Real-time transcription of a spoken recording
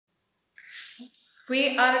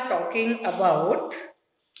we are talking about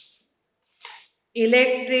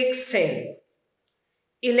electric cell.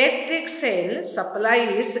 Electric cell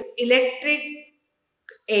supplies electric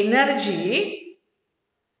energy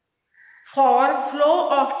for flow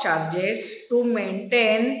of charges to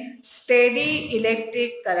maintain steady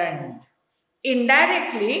electric current.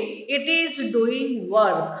 Indirectly, it is doing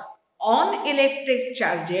work on electric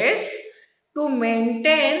charges to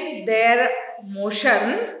maintain their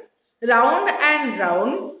motion round and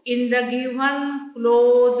round in the given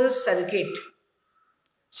closed circuit.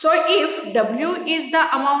 So, if W is the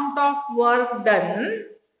amount of work done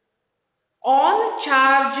on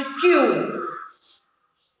charge Q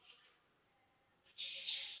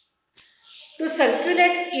to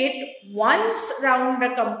circulate it once round the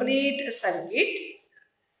complete circuit,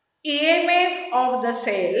 EMF of the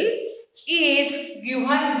cell is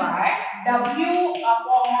given by W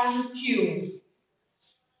upon Q.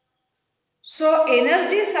 So,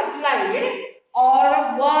 energy supplied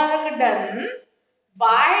or work done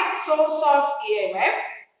by source of EMF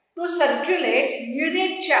to circulate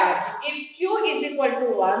unit charge. If Q is equal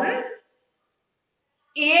to 1,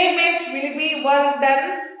 EMF will be work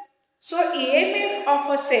done. So, EMF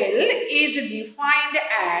of a cell is defined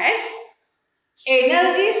as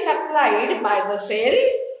energy supplied by the cell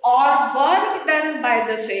or work done by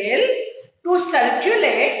the cell to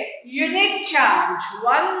circulate unit charge,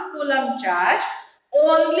 1 coulomb charge,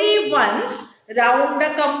 only once round the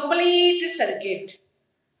complete circuit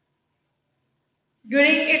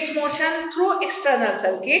during its motion through external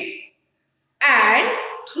circuit and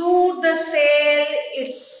through the cell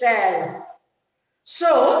itself.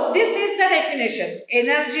 So, this is the definition.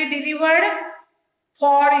 Energy delivered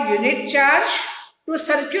for unit charge to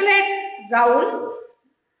circulate round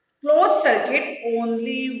closed circuit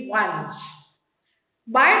only once.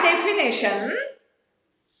 By definition,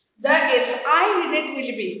 the SI unit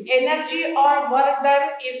will be energy or work done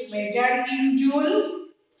is measured in joule.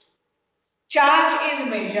 Charge is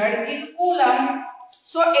measured in coulomb.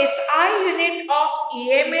 So, SI unit of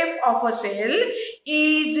EMF of a cell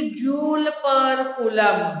is joule per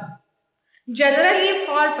coulomb. Generally,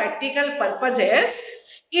 for practical purposes,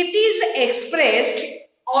 it is expressed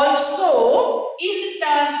also in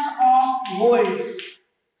terms of volts.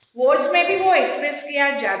 Volts में भी वो express किया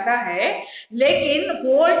जाता है, लेकिन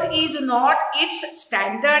volt is not its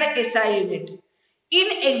standard SI unit.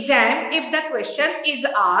 In exam, if the question is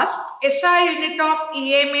asked SI unit of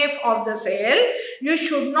EMF of the cell, you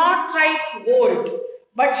should not write volt,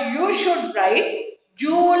 but you should write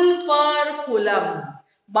joule per coulomb.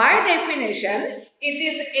 By definition, it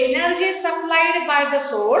is energy supplied by the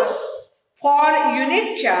source for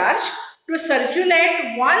unit charge to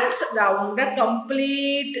circulate once round the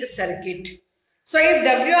complete circuit. So, if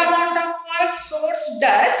W amount of work source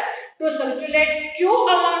does to circulate Q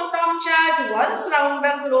amount of charge once round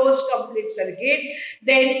the closed complete circuit,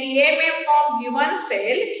 then EMF of given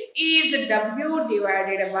cell is W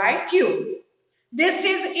divided by Q. This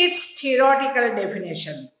is its theoretical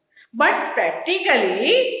definition. But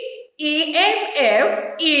practically,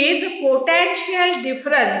 EMF is potential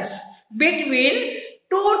difference between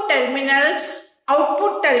two terminals,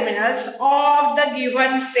 output terminals of the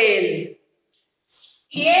given cell.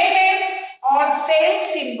 EMF or cell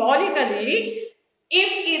symbolically,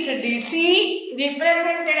 if is DC,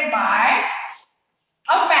 represented by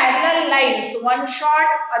a parallel lines, one short,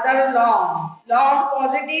 other long. Long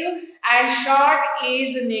positive and short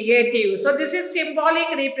is negative. So, this is symbolic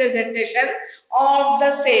representation of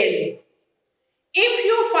the cell. If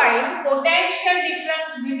you find potential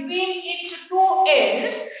difference between its two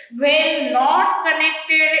ends when not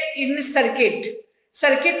connected in circuit,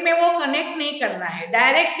 circuit में वो connect नहीं करना है,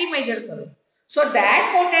 directly measure करो. So,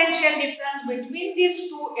 that potential difference between these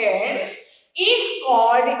two ends is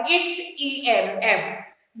called its EMF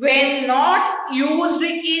when not used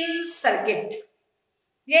in circuit.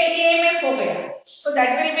 ये EMF हो गया. So,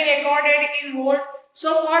 that will be recorded in volt.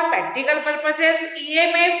 So, for practical purposes,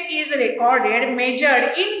 EMF is recorded,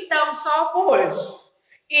 measured in terms of volts.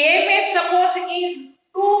 EMF suppose is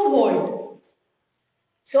 2 volt.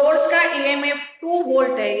 Source का EMF 2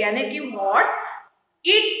 volt है, यानी कि what?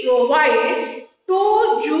 It provides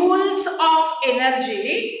 2 joules of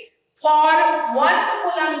energy for 1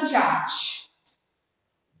 coulomb charge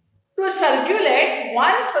to circulate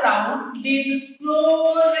once round this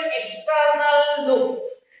closed external loop.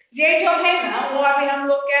 ये जो है ना, वो अभी हम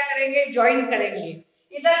लोग क्या करेंगे, ज्वाइन करेंगे.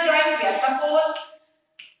 इधर ज्वाइन किया, suppose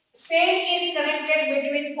cell is connected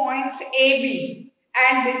between points AB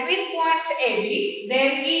and between points AB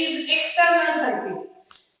there is external circuit.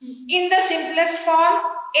 In the simplest form,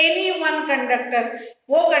 any one conductor,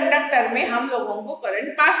 वो कंडक्टर में हम लोगों को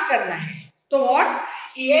करंट पास करना है. तो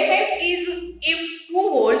what EMF is, if 2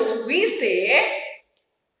 volts we से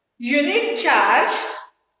unit charge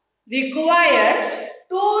requires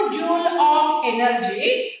 2 joule of energy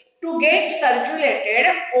to get circulated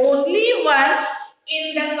only once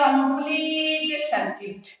in the complete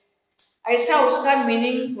circuit. ऐसा उसका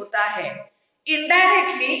मीनिंग होता है.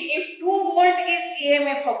 Indirectly, if 2 volt is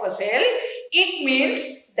EMF of a cell, it means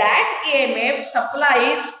that EMF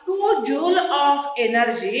supplies 2 joule of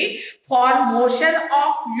energy for motion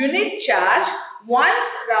of unit charge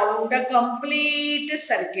once round the complete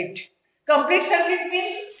circuit. Complete circuit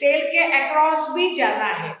means cell के across भी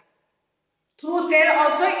जाना है. Through cell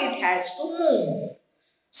also it has to move.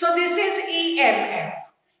 So this is EMF.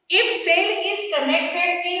 If cell is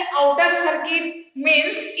connected in outer circuit,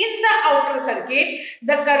 means in the outer circuit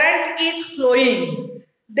the current is flowing,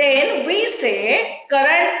 then we say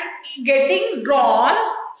current getting drawn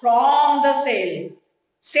from the cell.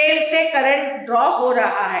 Cell से current draw हो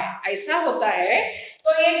रहा है, ऐसा होता है.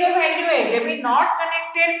 तो ये जो वैल्यू है, जब भी not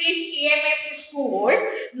connected, if EMF is 2 volt,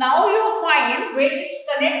 now you find when it's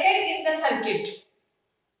connected in the circuit,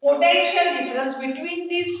 potential difference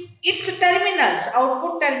between its terminals,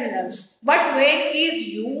 output terminals. But when is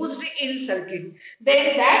used in circuit, then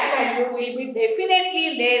that value will be definitely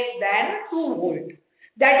less than 2 volt.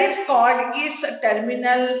 That is called its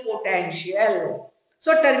terminal potential.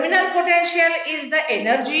 So terminal potential is the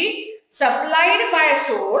energy supplied by a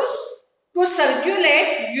source to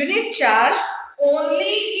circulate unit charge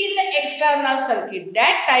only in the external circuit.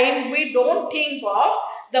 That time we don't think of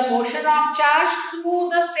the motion of charge through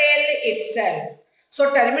the cell itself. So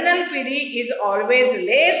terminal PD is always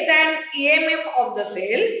less than EMF of the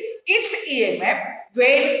cell. Its EMF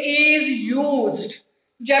when is used.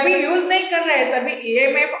 जब भी use नहीं कर रहे तभी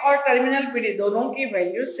EMF और terminal PD दोनों की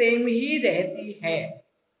value same ही रहती है.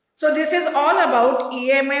 So this is all about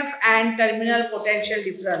EMF and terminal potential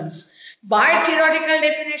difference. By theoretical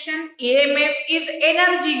definition, EMF is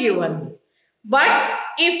energy given. But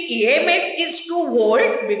if EMF is 2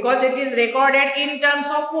 volt, because it is recorded in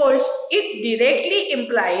terms of volts, it directly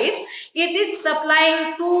implies it is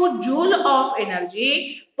supplying 2 joule of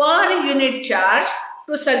energy per unit charge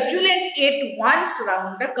to circulate it once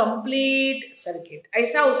round the complete circuit.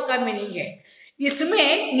 ऐसा उसका meaning है.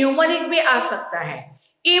 इसमें numeric भी आ सकता है.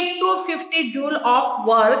 If 250 joule of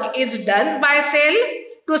work is done by cell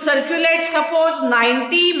to circulate suppose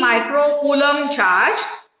 90 microcoulomb charge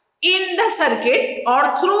in the circuit or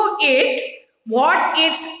through it, what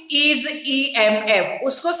is EMF.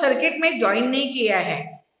 उसको circuit में join नहीं किया है,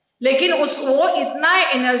 लेकिन वो इतना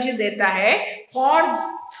एनर्जी देता है for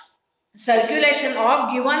circulation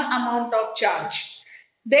of given amount of charge.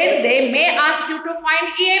 Then they may ask you to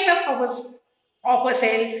find EMF of a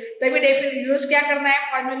cell. तभी डेफिनेट यूज क्या करना है,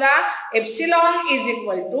 formula epsilon is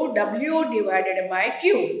equal to W divided by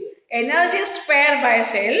Q. Energy spare bye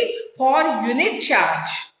cell for unit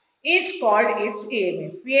charge is called its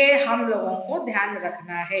EMF. ये हम लोगों को ध्यान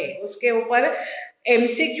रखना है. उसके ऊपर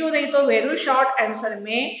MCQ नहीं तो वेरी शॉर्ट आंसर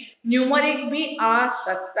में न्यूमेरिक भी आ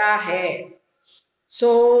सकता है. So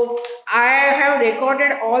I have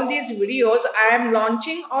recorded all these videos. I am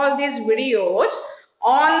launching all these videos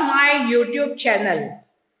on my YouTube channel.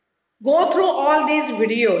 Go through all these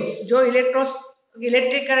videos. जो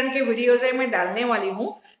इलेक्ट्रिक करंट के वीडियोज है मैं डालने वाली हूँ,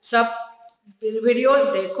 सब वीडियोज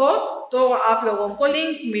देखो तो आप लोगों को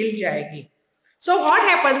लिंक मिल जाएगी. So what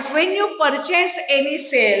happens when you purchase any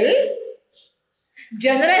cell?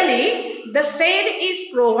 Generally the cell is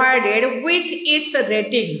provided with its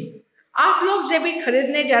rating. आप लोग जब भी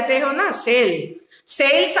खरीदने जाते हो ना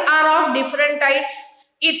sales are of different types.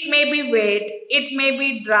 It may be wet, it may be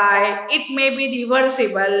dry, it may be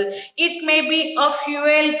reversible, it may be a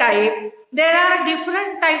fuel type. There are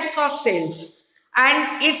different types of cells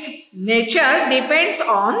and its nature depends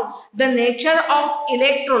on the nature of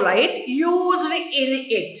electrolyte used in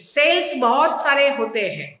it. Cells बहुत सारे होते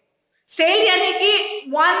हैं. Cell यानी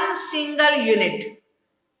कि one single unit.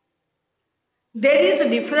 There is a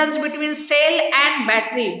difference between cell and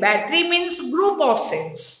battery. Battery means group of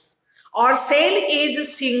cells. और cell is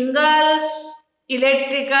single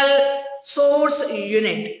electrical source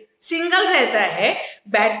unit. Single रहता है,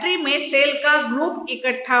 battery में सेल का ग्रुप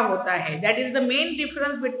इकट्ठा होता है. That is the main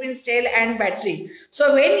difference between cell and battery.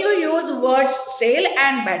 So when you use words cell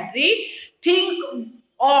and battery, think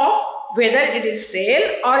of whether it is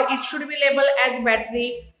cell और it should be label as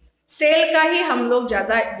battery. Cell का ही हम लोग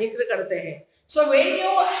ज्यादा जिक्र करते हैं. So when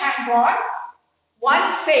you have got one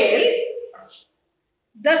cell,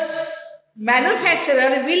 the manufacturer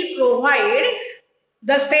will provide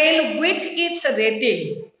the cell with its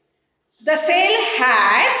rating. The cell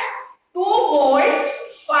has 2 volt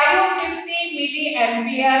 550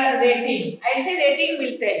 milliampere rating. ऐसे rating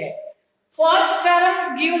मिलते हैं. First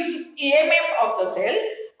term gives EMF of the cell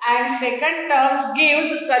and second term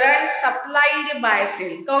gives current supplied by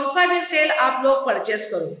cell. कौन सा भी cell आप लोग purchase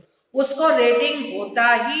करो उसको रेटिंग होता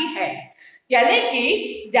ही है, यानी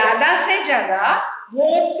कि ज्यादा से ज्यादा वो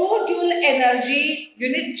 2 जूल एनर्जी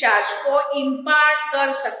यूनिट चार्ज को इम्पार्ट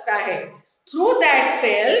कर सकता है. Through that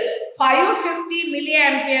cell 550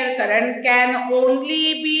 milliampere current can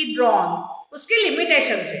only be drawn. उसकी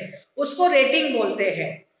लिमिटेशन से उसको रेटिंग बोलते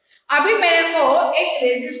हैं. अभी मेरे को एक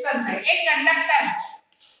रेजिस्टेंस है, एक कंडक्टर है,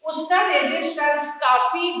 उसका रेजिस्टेंस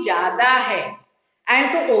काफी ज्यादा है.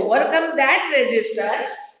 And to overcome that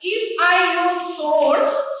resistance, if I use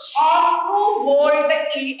source of 2 volt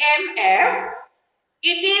EMF,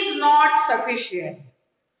 it is not sufficient.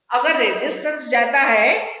 अगर रेजिस्टेंस ज्यादा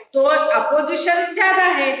है तो अपोजिशन ज्यादा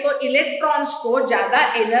है तो इलेक्ट्रॉन्स को ज्यादा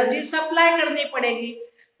एनर्जी सप्लाई करनी पड़ेगी.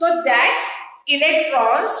 तो that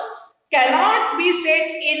electrons cannot be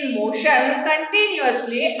set in motion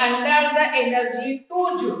continuously under the energy 2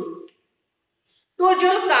 joule. 2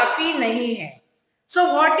 joule काफी नहीं है. So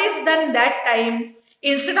what is done that time?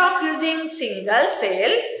 Instead of using single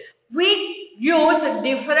cell, we use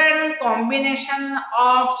different combination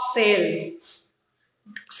of cells.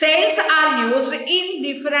 Cells are used in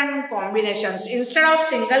different combinations. Instead of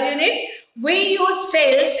single unit, we use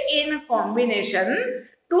cells in combination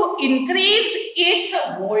to increase its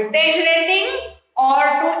voltage rating or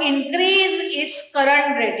to increase its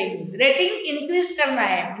current rating. Rating increase करना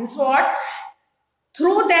है means what?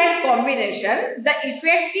 Through that combination, the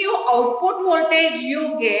effective output voltage you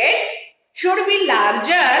get should be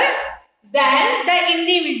larger than the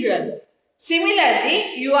individual.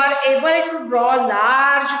 Similarly, you are able to draw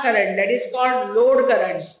large current, that is called load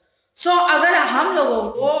currents. So, अगर हम लोगों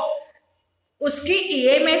को उसकी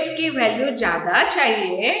EMF की value ज्यादा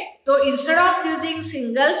चाहिए तो instead of using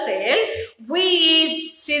single cell we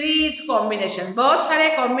use series combination. बहुत सारे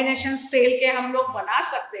कॉम्बिनेशन सेल के हम लोग बना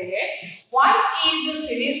सकते हैं. One is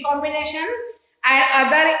series combination and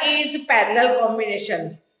other is parallel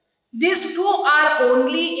combination. These two are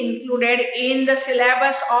only included in the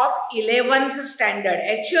syllabus of 11th standard.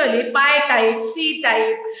 Actually, pi type, C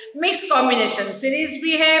type, mixed combination, series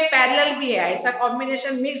भी है, parallel भी है. ऐसा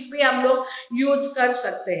combination mix भी हम लोग use कर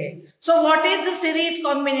सकते हैं. So, what is the series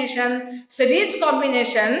combination? Series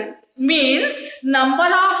combination means number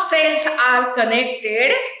of cells are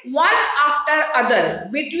connected one after other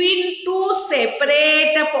between two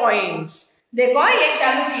separate points. देखो ये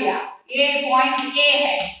चालू किया, ये point A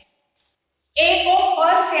है. A को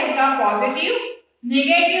फर्स्ट सेल का positive,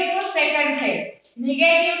 negative to second cell,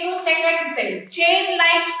 negative to second cell, chain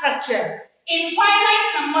like structure.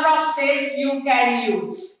 Infinite number of sales you can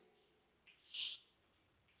use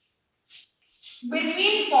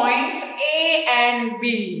between points A and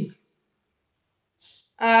B.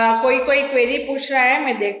 कोई query पूछ रहा है,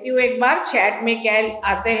 मैं देखती हूँ एक बार चैट में क्या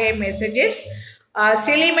आते हैं मैसेजेस.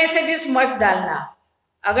 सिली मैसेजेस मत डालना,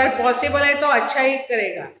 अगर पॉसिबल है तो अच्छा ही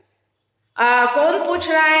करेगा. कौन पूछ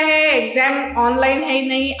रहा है एग्जाम ऑनलाइन है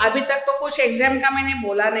नहीं? अभी तक तो कुछ एग्जाम का मैंने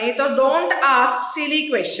बोला नहीं, तो don't ask silly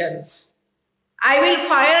questions. I will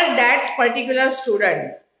fire that particular student.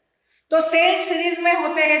 तो सेल सीरीज में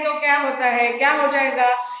होते हैं तो क्या होता है, क्या हो जाएगा?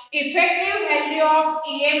 Effective value of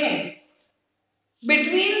EMF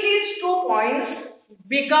between these 2 points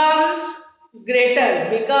becomes greater,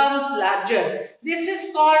 becomes larger. This is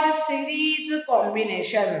called series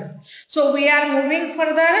combination. So we are moving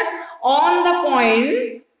further on the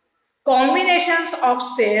point combinations of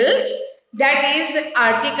cells, that is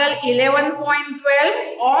article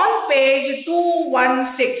 11.12 on page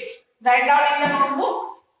 216. Write down in the notebook.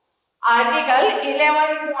 Article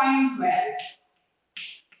 11.12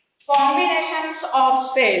 combinations of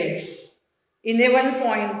cells.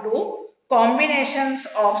 11.2 combinations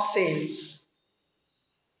of cells.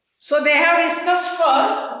 So they have discussed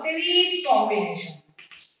first series combination.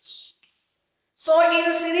 So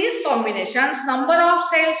in series combinations, number of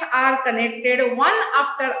cells are connected one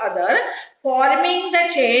after other, forming the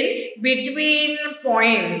chain between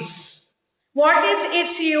points. What is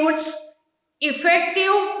its use?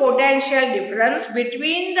 Effective potential difference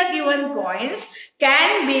between the given points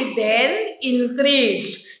can be then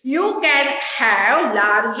increased. You can have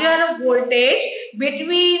larger voltage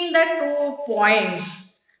between the 2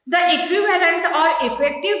 points. The equivalent or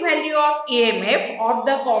effective value of EMF of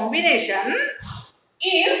the combination,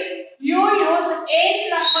 if you use n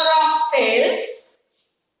number of cells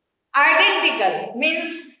identical,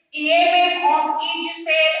 means EMF of each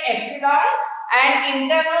cell epsilon and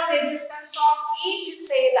internal resistance of each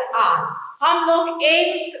cell R. हम लोग एक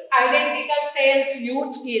identical cells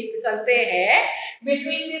use करते हैं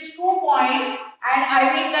between these 2 points and I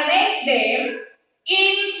will connect them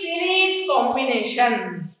in series combination.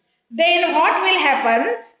 Then what will happen?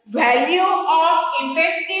 Value of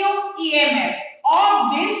effective EMF of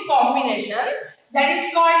this combination, that is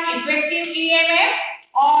called effective EMF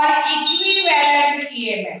or equivalent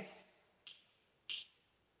EMF.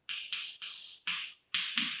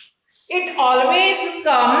 It always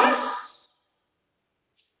comes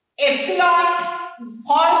epsilon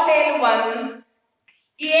for cell 1,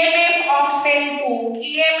 EMF of cell 2,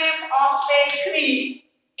 EMF of cell 3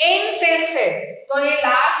 in cell Z. तो ये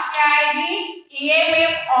last क्या आएगी?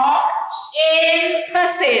 EMF of nth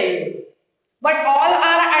cell. But all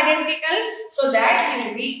are identical, so that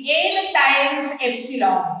will be n times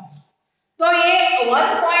epsilon. तो ये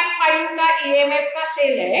 1.5 का EMF का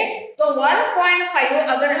cell है, तो 1.5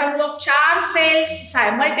 अगर हम लोग 4 सेल्स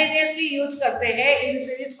साइमल्टेनियसली यूज करते हैं in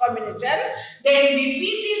series combination, then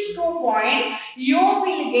between these 2 points you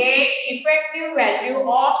will get effective value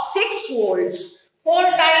of 6 volts, 4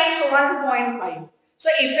 times 1.5. So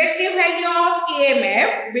effective value of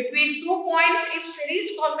EMF between 2 points if series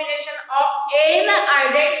combination of n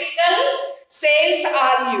identical cells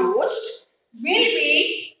are used will be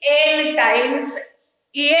n times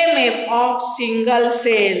EMF of single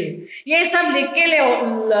cell. ये सब लिख के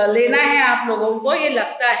लेना है आप लोगों को, ये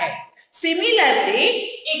लगता है. Similarly,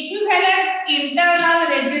 equivalent internal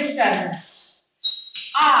resistance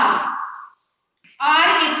R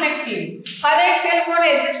effective. हर एक सेल को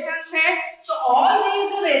रेजिस्टेंस है, so all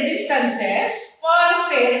these resistances per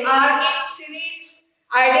cell are in series,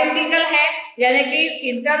 identical है, यानी कि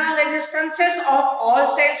internal resistances of all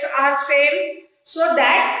cells are same, so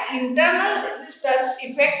that internal resistance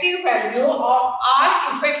effective value of R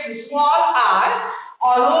effective small r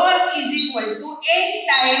all over is equal to n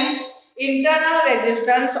times internal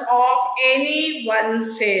resistance of any one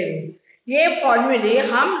cell. ये फॉर्मूले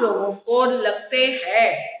हम लोगों को लगते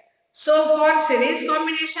हैं. So for series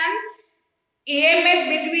combination, EMF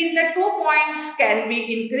between the 2 points can be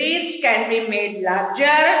increased, can be made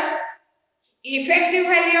larger. Effective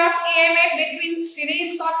value of EMF between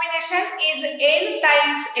series combination is n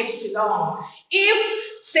times epsilon. If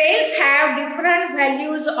cells have different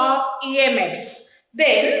values of EMFs,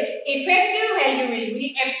 then effective value will be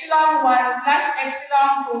epsilon 1 plus epsilon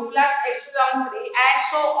 2 plus epsilon 3 and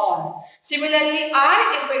so on. Similarly, R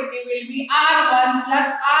effective will be R1 plus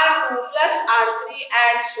R2 plus R3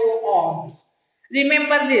 and so on.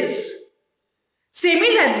 Remember this.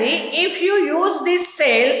 Similarly, if you use these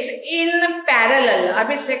cells in parallel,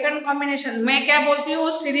 अभी second combination मैं क्या बोलती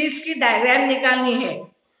हूँ, series की diagram निकालनी है.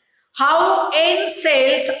 How n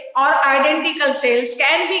cells or identical cells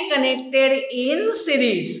can be connected in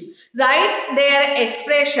series. Write their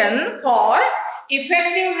expression for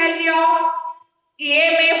effective value of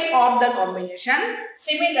EMF of the combination.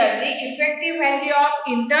 Similarly, effective value of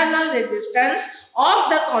internal resistance of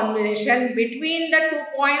the combination between the 2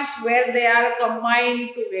 points where they are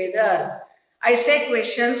combined together. I say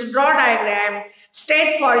questions, draw diagram,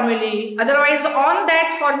 state formulae. Otherwise, on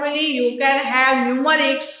that formulae, you can have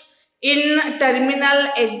numerics in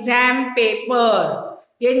terminal exam paper.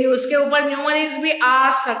 ये उसके ऊपर न्यूमरिक्स भी आ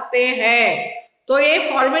सकते हैं. तो ये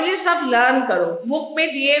फॉर्मूले सब लर्न करो, बुक में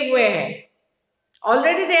दिए हुए हैं.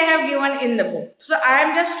 Already they have given in the book. So I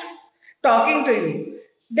am just talking to you.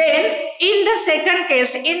 Then in the second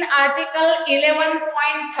case, in article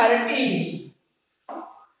 11.13,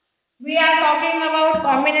 we are talking about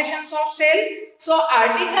combinations of cell. So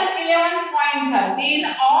article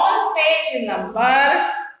 11.13 on page number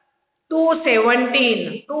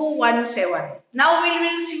 217. Now we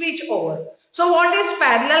will switch over. So what is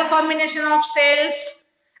parallel combination of cells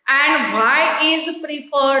and why is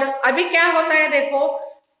preferred? अभी क्या होता है देखो,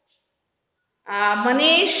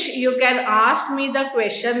 Manish, you can ask me the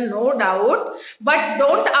question, no doubt, but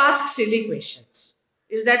don't ask silly questions.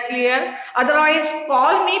 Is that clear? Otherwise,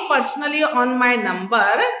 call me personally on my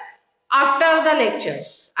number after the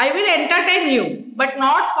lectures. I will entertain you, but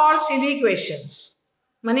not for silly questions.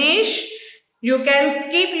 Manish, you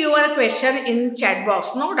can keep your question in chat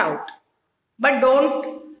box, no doubt, but don't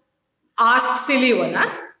ask silly one.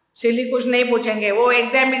 सिली कुछ नहीं पूछेंगे, वो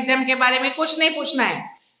exam के बारे में कुछ नहीं पूछना है.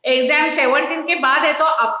 एग्जाम 17 के बाद है, तो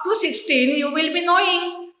up to 16 you will be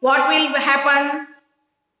knowing what will happen.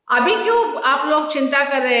 अभी क्यों आप लोग चिंता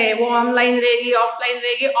कर रहे हैं, वो ऑनलाइन रहेगी ऑफलाइन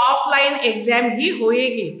रहेगी? ऑफलाइन एग्जाम ही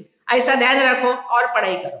होएगी, ऐसा ध्यान रखो और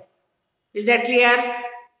पढ़ाई करो. Is that clear?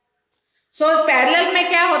 So parallel में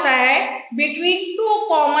क्या होता है, between 2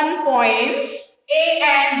 common points A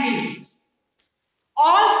and B,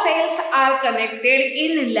 all cells are connected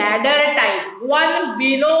in ladder type, one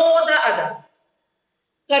below the other,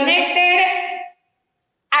 connected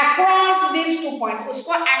across these 2 points.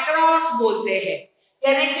 उसको across बोलते हैं,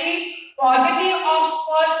 यानी कि positive of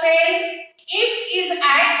first cell if is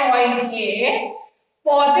at point A,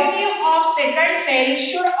 positive of second cell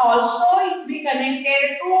should also be connected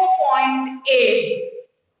to point A.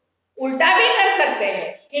 उल्टा भी कर सकते हैं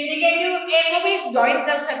कि नेगेटिव ए को भी ज्वाइन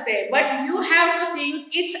कर सकते हैं, but you have to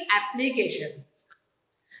think its application.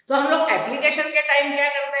 तो हम लोग एप्लीकेशन के टाइम क्या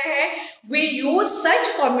करते हैं, we use such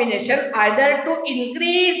combination either to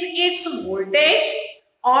increase its voltage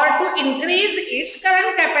और to increase its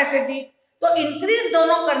current capacity. तो इंक्रीज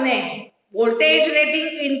दोनों करने हैं, वोल्टेज रेटिंग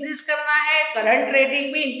इंक्रीज करना है, करंट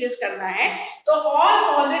रेटिंग भी इंक्रीज करना है. तो all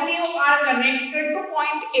positive are connected two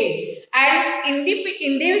point A and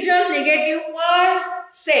individual negative per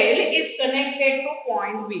cell is connected to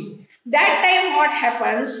point B. That time what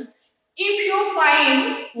happens, if you find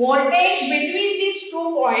voltage between these 2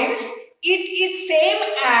 points, it is same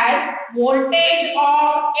as voltage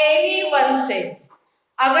of any one cell.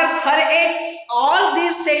 अगर हर एक all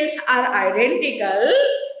these cells are identical,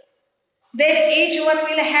 then each one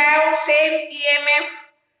will have same EMF.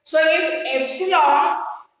 So if epsilon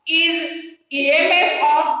is EMF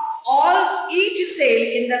of all each cell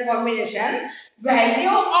in the combination,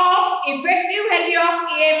 value of effective value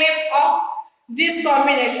of EMF of this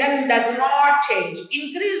combination does not change,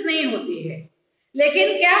 increase नहीं होती है.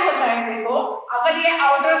 लेकिन क्या होता है, देखो अगर ये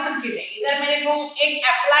आउटर सर्किट है, इधर मेरे को एक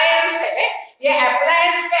अप्लायंस है, ये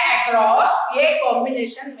अप्लायंस के अक्रॉस ये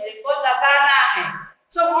कॉम्बिनेशन मेरे को लगाना है.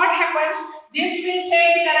 So what happens, this will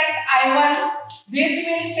send current I1, this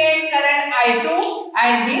will send current I2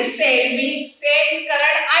 and this cell will send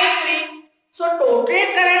current I3. So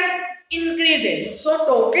total current increases. So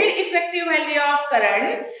total effective value of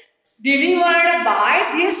current delivered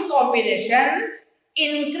by this combination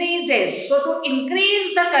increases. So to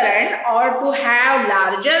increase the current or to have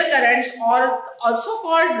larger currents or also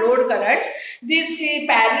called load currents, this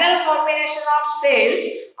parallel combination of cells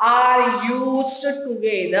are used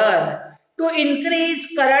together to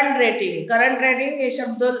increase current rating. Current rating ये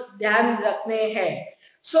शब्द ध्यान रखने हैं.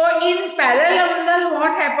 So in parallel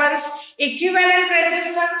what happens, equivalent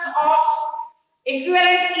resistance of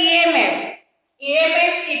equivalent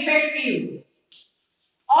EMF effective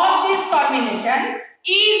of this combination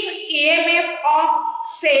is EMF of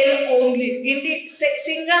cell only, in the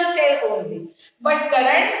single cell only, but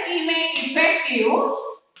current EMF effective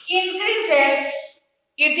increases.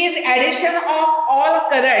 It is addition of all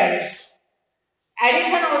currents,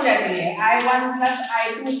 addition हो जाती है I1 plus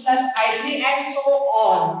I2 plus I3 and so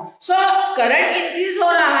on. So current increase हो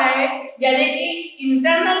रहा है, यानी कि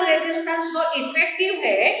internal resistance जो effective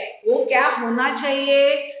है वो क्या होना चाहिए,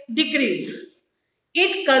 decrease.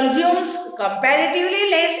 It consumes comparatively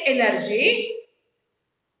less energy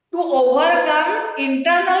to overcome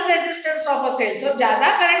internal resistance of a cell. So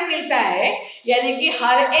ज्यादा करंट मिलता है, यानी कि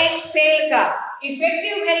हर एक सेल का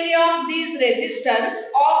effective value of this resistance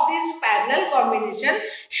of this parallel combination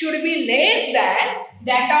should be less than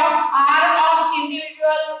that of R of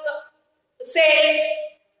individual cells.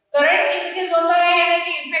 Current increase होता है, यानी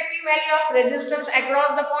कि effective value of resistance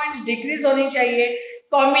across the points decrease होनी चाहिए.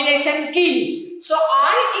 Combination की, so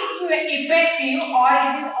R effective or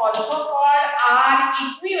it is also called R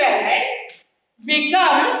equivalent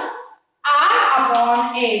becomes R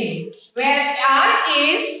upon N, where R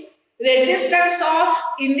is resistance of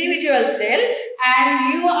individual cell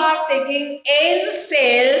and you are taking N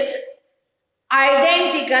cells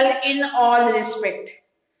identical in all respect.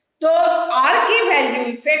 तो R की value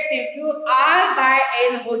effective Q R by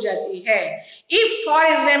N हो जाती है. If for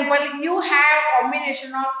example you have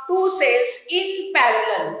combination of two cells in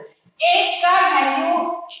parallel, एक का value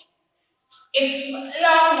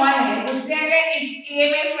epsilon 1 है, उसके अंदर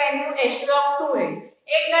EMF वैल्यू epsilon 2 है,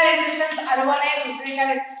 एक का रेजिस्टेंस R1 है, दूसरे का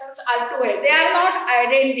रेजिस्टेंस R2 है. They are not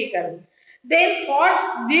identical. Then for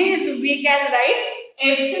this we can write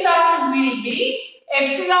epsilon will be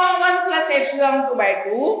epsilon 1 plus epsilon 2 by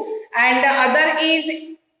 2 and the other is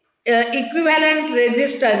equivalent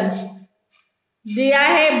resistance दिया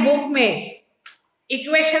है बुक में,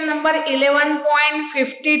 इक्वेशन नंबर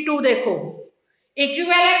 11.52 देखो.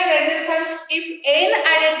 Equivalent resistance if n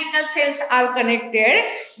identical cells are connected,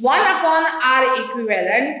 1 upon R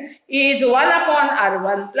equivalent is 1 upon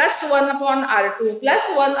R1 plus 1 upon R2 plus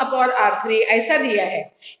 1 upon R3 ऐसा दिया है.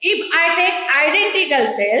 If I take identical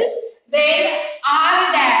cells, then R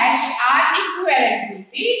dash R equivalent will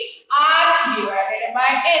be R divided by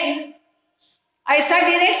N. ऐसा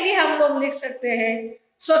directly हम लोग लिख सकते हैं.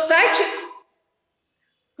 So such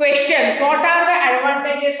Questions. What are the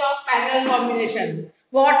advantages of parallel combination?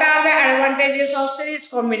 What are the advantages of series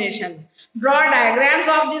combination? Draw diagrams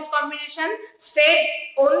of this combination.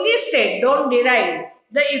 Only state, don't derive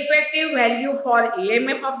the effective value for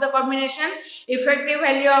EMF of the combination, effective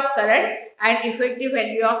value of current and effective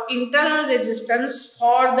value of internal resistance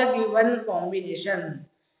for the given combination.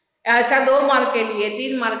 ऐसा 2 mark के लिए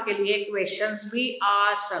 3 mark के लिए questions भी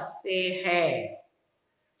आ सकते हैं.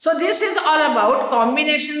 So this is all about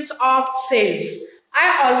combinations of cells. I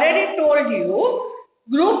already told you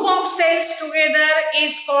group of cells together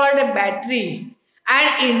is called a battery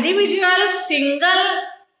and individual single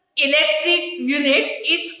electric unit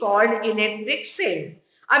is called electric cell.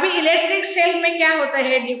 अभी electric cell में क्या होता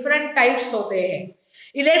है, different types होते हैं.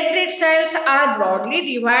 Electric sales are broadly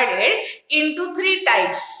divided into 3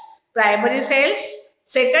 types, primary cells,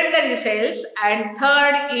 secondary cells and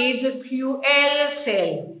third is fuel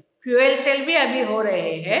cell. Fuel cell भी अभी हो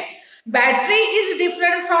रहे हैं. Battery is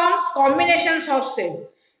different from combinations of cell.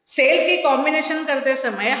 Cell की कॉम्बिनेशन करते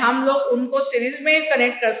समय हम लोग उनको सीरीज में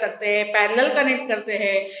कनेक्ट कर सकते हैं, पैरेलल कनेक्ट करते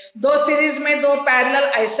हैं, 2 सीरीज में 2 पैरेलल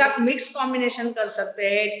ऐसा मिक्स कॉम्बिनेशन कर सकते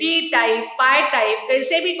हैं, टी टाइप, पाई टाइप,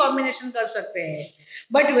 कैसे भी कॉम्बिनेशन कर सकते हैं.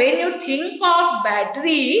 But when you think of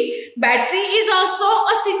battery, battery is also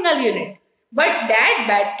a single unit, but that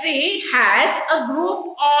battery has a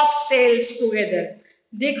group of sales together.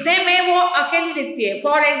 दिखने में वो अकेली दिखती है.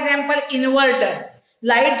 फॉर एग्जाम्पल इन्वर्टर,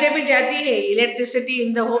 लाइट जब भी जाती है, इलेक्ट्रिसिटी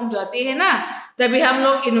इन द होम जाती है ना, तभी हम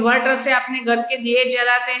लोग इन्वर्टर से अपने घर के दिए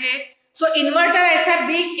जलाते हैं. सो इन्वर्टर ऐसा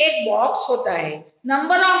बिग एक बॉक्स होता है.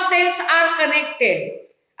 Number of sales are connected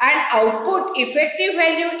and output effective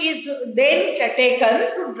value is then taken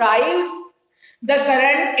to drive the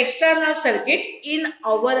current external circuit in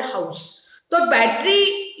our house. तो बैटरी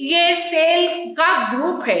ये सेल का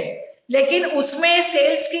ग्रुप है, लेकिन उसमें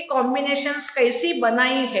सेल्स की कॉम्बिनेशंस कैसी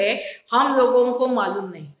बनाई है हम लोगों को मालूम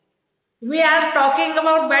नहीं. We are talking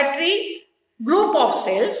about battery group of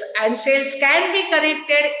sales and cells can be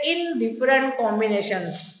connected in different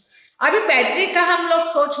combinations. अभी बैटरी का हम लोग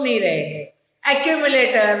सोच नहीं रहे हैं.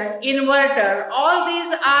 Accumulator, inverter, all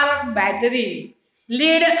these are battery.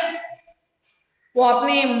 Lead, वो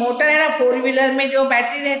अपनी मोटर है ना, 4 व्हीलर में जो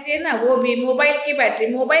बैटरी रहती है ना, वो भी. मोबाइल की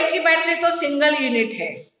बैटरी तो सिंगल यूनिट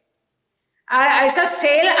है. ऐसा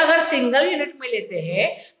सेल अगर सिंगल यूनिट में लेते हैं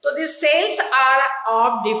तो this sales are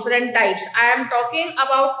of different types. I am talking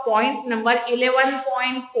about point number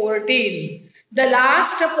 11.14, the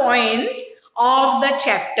last point of the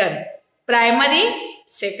chapter. Primary,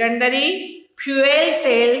 secondary, fuel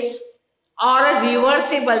sales और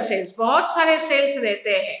रिवर्सिबल सेल्स, बहुत सारे सेल्स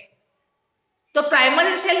रहते हैं. तो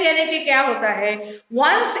प्राइमरी सेल यानी कि क्या होता है,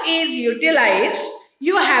 once is utilised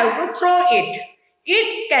you have to throw it. It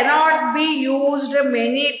cannot be used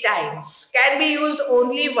many times, can be used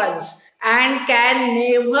only once and can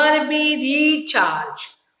never be recharged.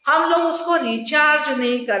 हम लोग उसको रिचार्ज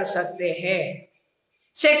नहीं कर सकते हैं.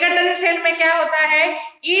 सेकेंडरी सेल में क्या होता है,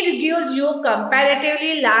 it gives you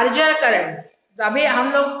comparatively larger current. अभी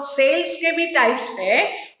हम लोग सेल्स के भी टाइप्स है,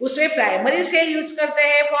 उसमें प्राइमरी सेल यूज करते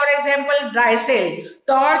हैं. For example dry cell,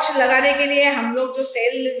 torch लगाने के लिए हम लोग जो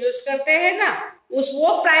सेल यूज करते हैं ना,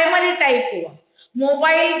 वो प्राइमरी टाइप हुआ.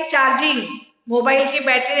 मोबाइल चार्जिंग, मोबाइल की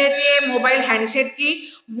बैटरी रहती है मोबाइल हैंडसेट की,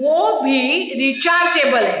 वो भी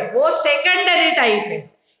रिचार्जेबल है, वो सेकेंडरी टाइप है.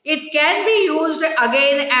 It can be used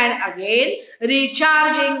again and again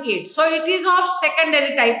recharging it. So it is of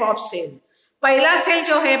secondary type of cell. पहला सेल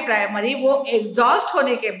जो है प्राइमरी, वो एग्जॉस्ट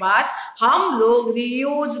होने के बाद हम लोग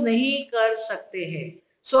रीयूज नहीं कर सकते हैं.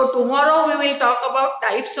 So tomorrow we will talk about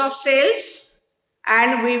types of sales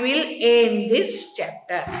and we will end this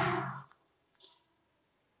chapter.